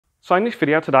So in this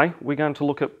video today, we're going to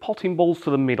look at potting balls to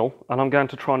the middle, and I'm going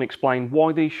to try and explain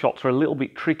why these shots are a little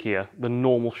bit trickier than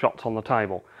normal shots on the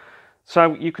table.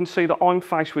 So you can see that I'm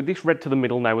faced with this red to the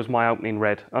middle now as my opening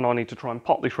red, and I need to try and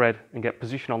pot this red and get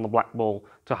position on the black ball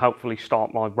to hopefully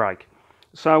start my break.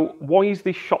 So why is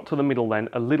this shot to the middle then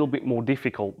a little bit more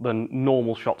difficult than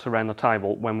normal shots around the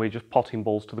table when we're just potting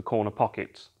balls to the corner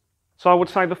pockets? So I would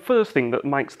say the first thing that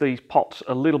makes these pots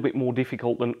a little bit more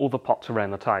difficult than other pots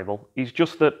around the table is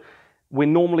just that we're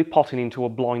normally potting into a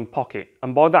blind pocket.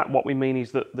 And by that what we mean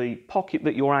is that the pocket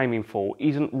that you're aiming for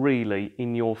isn't really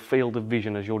in your field of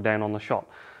vision as you're down on the shot.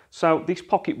 So this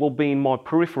pocket will be in my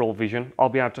peripheral vision. I'll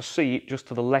be able to see it just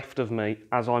to the left of me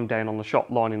as I'm down on the shot,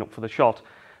 lining up for the shot.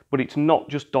 But it's not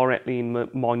just directly in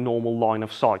my normal line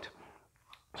of sight.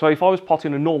 So if I was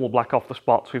potting a normal black off the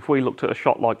spot, so if we looked at a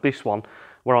shot like this one,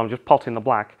 where I'm just potting the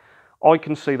black, I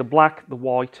can see the black, the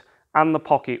white, and the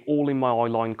pocket all in my eye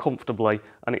line comfortably,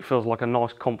 and it feels like a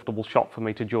nice comfortable shot for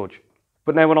me to judge.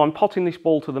 But now when I'm potting this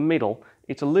ball to the middle,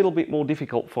 it's a little bit more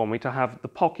difficult for me to have the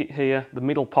pocket here, the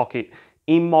middle pocket,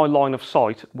 in my line of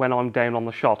sight when I'm down on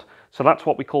the shot. So that's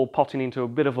what we call potting into a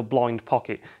bit of a blind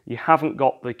pocket. You haven't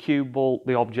got the cue ball,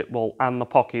 the object ball, and the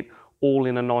pocket all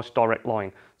in a nice direct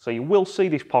line. So you will see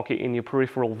this pocket in your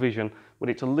peripheral vision, but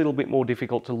it's a little bit more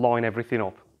difficult to line everything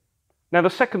up. Now the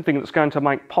second thing that's going to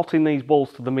make potting these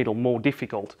balls to the middle more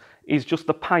difficult is just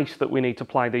the pace that we need to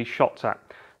play these shots at.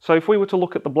 So if we were to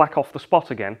look at the black off the spot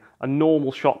again, a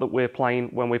normal shot that we're playing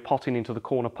when we're potting into the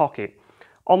corner pocket,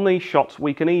 on these shots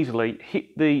we can easily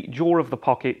hit the jaw of the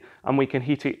pocket and we can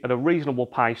hit it at a reasonable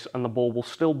pace and the ball will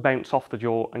still bounce off the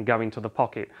jaw and go into the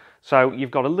pocket. So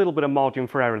you've got a little bit of margin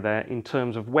for error there in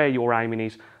terms of where your aiming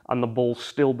is and the ball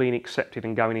still being accepted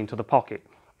and going into the pocket.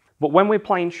 But when we're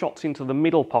playing shots into the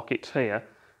middle pockets here,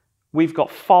 we've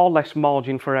got far less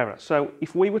margin for error. So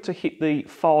if we were to hit the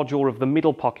far jaw of the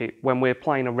middle pocket when we're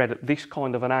playing a red at this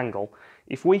kind of an angle,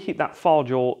 if we hit that far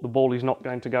jaw, the ball is not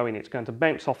going to go in. It's going to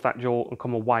bounce off that jaw and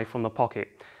come away from the pocket.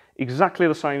 Exactly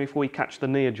the same if we catch the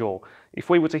near jaw. If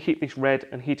we were to hit this red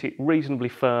and hit it reasonably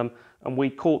firm and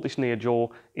we caught this near jaw,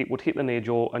 it would hit the near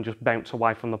jaw and just bounce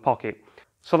away from the pocket.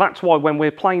 So that's why when we're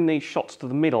playing these shots to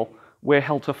the middle, we're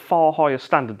held to far higher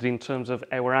standards in terms of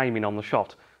our aiming on the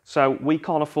shot. So we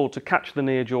can't afford to catch the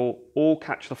near jaw or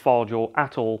catch the far jaw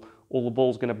at all, or the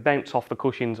ball's going to bounce off the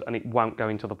cushions and it won't go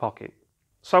into the pocket.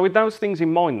 So with those things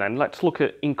in mind then, let's look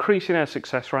at increasing our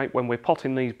success rate when we're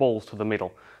potting these balls to the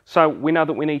middle. So we know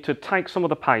that we need to take some of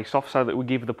the pace off so that we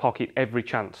give the pocket every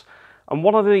chance. And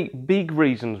one of the big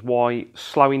reasons why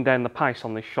slowing down the pace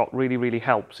on this shot really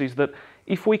helps is that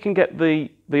if we can get the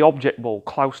object ball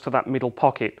close to that middle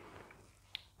pocket,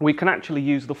 we can actually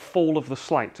use the fall of the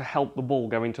slate to help the ball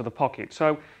go into the pocket.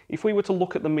 So if we were to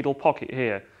look at the middle pocket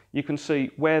here, you can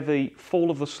see where the fall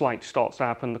of the slate starts to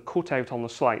happen, the cutout on the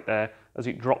slate there as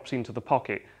it drops into the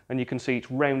pocket, and you can see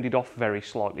it's rounded off very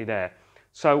slightly there.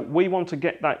 So we want to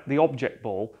get the object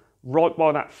ball right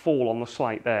by that fall on the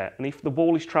slate there, and if the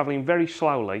ball is travelling very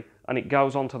slowly and it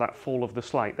goes onto that fall of the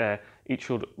slate there, it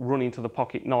should run into the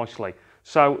pocket nicely.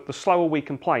 So the slower we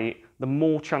can play it, the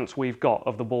more chance we've got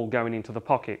of the ball going into the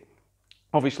pocket.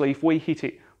 Obviously if we hit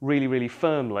it really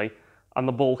firmly and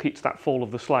the ball hits that fall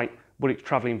of the slate but it's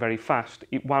travelling very fast,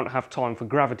 it won't have time for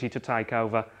gravity to take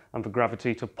over and for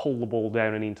gravity to pull the ball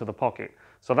down and into the pocket.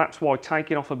 So that's why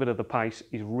taking off a bit of the pace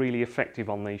is really effective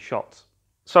on these shots.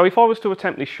 So if I was to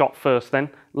attempt this shot first then,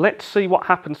 let's see what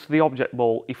happens to the object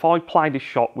ball if I play this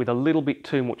shot with a little bit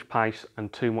too much pace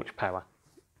and too much power.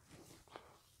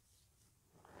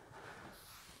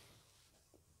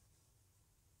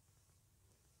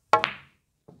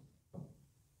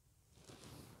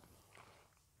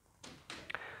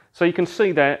 So you can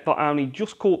see there that I only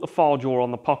just caught the far jaw on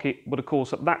the pocket, but of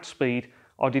course at that speed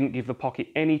I didn't give the pocket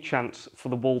any chance for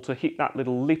the ball to hit that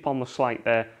little lip on the slate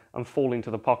there and fall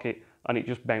into the pocket, and it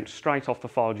just bounced straight off the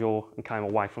far jaw and came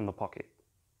away from the pocket.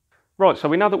 Right, so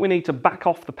we know that we need to back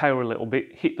off the power a little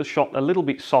bit, hit the shot a little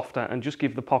bit softer and just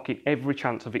give the pocket every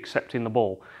chance of accepting the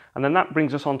ball. And then that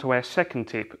brings us on to our second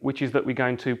tip, which is that we're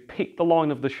going to pick the line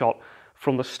of the shot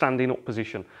from the standing up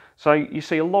position. So you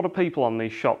see a lot of people on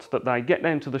these shots that they get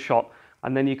down to the shot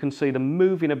and then you can see them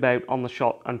moving about on the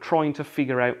shot and trying to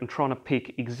figure out and trying to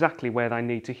pick exactly where they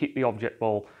need to hit the object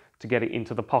ball to get it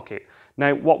into the pocket.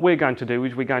 Now what we're going to do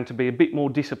is we're going to be a bit more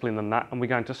disciplined than that, and we're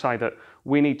going to say that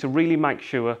we need to really make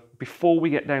sure before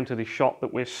we get down to this shot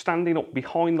that we're standing up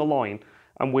behind the line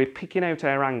and we're picking out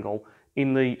our angle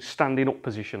in the standing up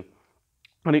position.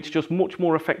 And it's just much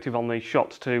more effective on these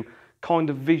shots to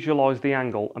kind of visualise the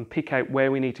angle and pick out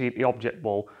where we need to hit the object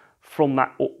ball from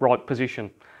that upright position.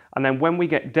 And then when we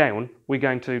get down, we're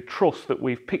going to trust that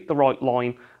we've picked the right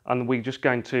line and we're just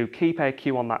going to keep our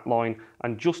cue on that line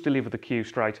and just deliver the cue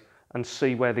straight and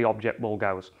see where the object ball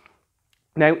goes.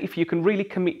 Now, if you can really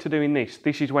commit to doing this,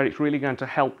 this is where it's really going to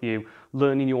help you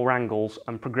learning your angles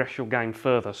and progress your game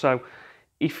further. So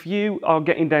if you are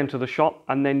getting down to the shot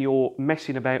and then you're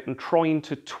messing about and trying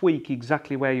to tweak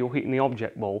exactly where you're hitting the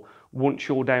object ball once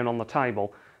you're down on the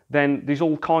table, then there's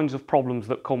all kinds of problems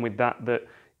that come with that,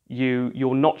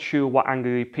 you're not sure what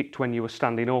angle you picked when you were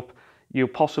standing up. You're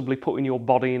possibly putting your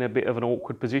body in a bit of an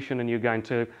awkward position and you're going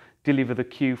to deliver the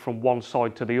cue from one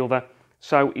side to the other.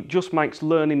 So it just makes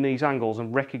learning these angles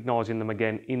and recognising them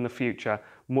again in the future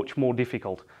much more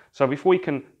difficult. So if we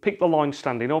can pick the line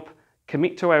standing up,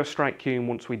 commit to our straight cueing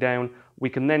once we're down, we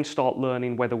can then start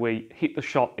learning whether we hit the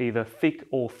shot either thick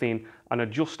or thin and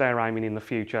adjust our aiming in the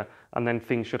future, and then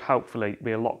things should hopefully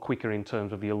be a lot quicker in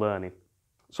terms of your learning.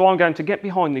 So I'm going to get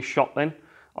behind this shot then.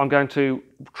 I'm going to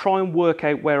try and work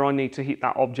out where I need to hit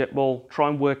that object ball, try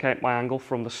and work out my angle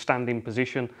from the standing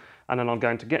position, and then I'm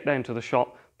going to get down to the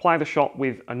shot, play the shot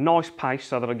with a nice pace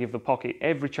so that I give the pocket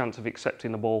every chance of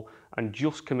accepting the ball and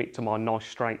just commit to my nice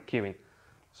straight cueing.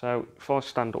 So if I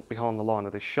stand up behind the line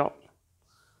of this shot,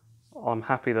 I'm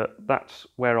happy that that's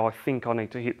where I think I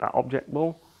need to hit that object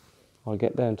ball. I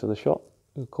get down to the shot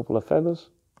with a couple of feathers,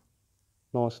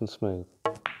 nice and smooth.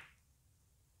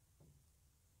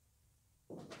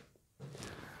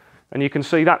 And you can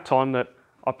see that time that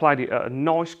I played it at a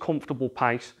nice, comfortable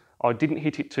pace. I didn't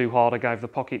hit it too hard. I gave the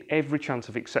pocket every chance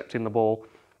of accepting the ball.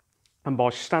 And by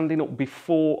standing up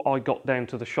before I got down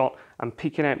to the shot and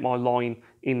picking out my line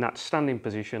in that standing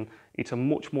position, it's a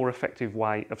much more effective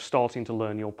way of starting to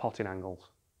learn your potting angles.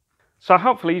 So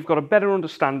hopefully you've got a better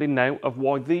understanding now of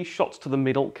why these shots to the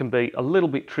middle can be a little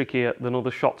bit trickier than other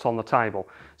shots on the table.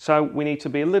 So we need to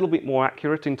be a little bit more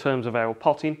accurate in terms of our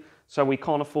potting, so we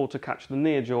can't afford to catch the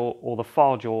near jaw or the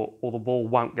far jaw or the ball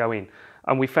won't go in.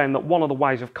 And we found that one of the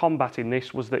ways of combating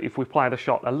this was that if we play the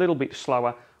shot a little bit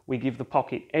slower, we give the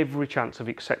pocket every chance of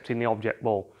accepting the object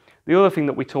ball. The other thing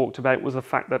that we talked about was the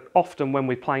fact that often when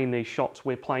we're playing these shots,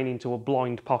 we're playing into a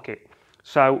blind pocket.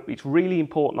 So it's really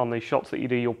important on these shots that you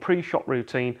do your pre-shot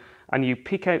routine and you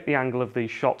pick out the angle of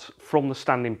these shots from the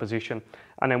standing position.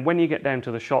 And then when you get down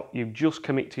to the shot, you just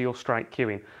commit to your straight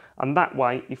cueing. And that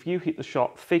way, if you hit the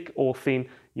shot thick or thin,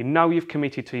 you know you've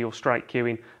committed to your straight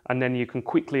cueing, and then you can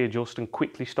quickly adjust and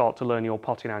quickly start to learn your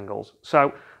potting angles.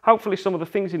 So hopefully some of the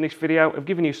things in this video have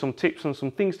given you some tips and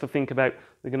some things to think about.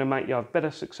 They're going to make you have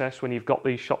better success when you've got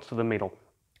these shots to the middle.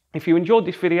 If you enjoyed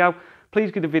this video,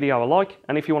 please give the video a like,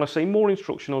 and if you want to see more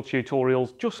instructional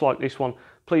tutorials just like this one,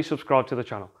 please subscribe to the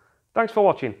channel. Thanks for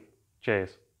watching.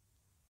 Cheers.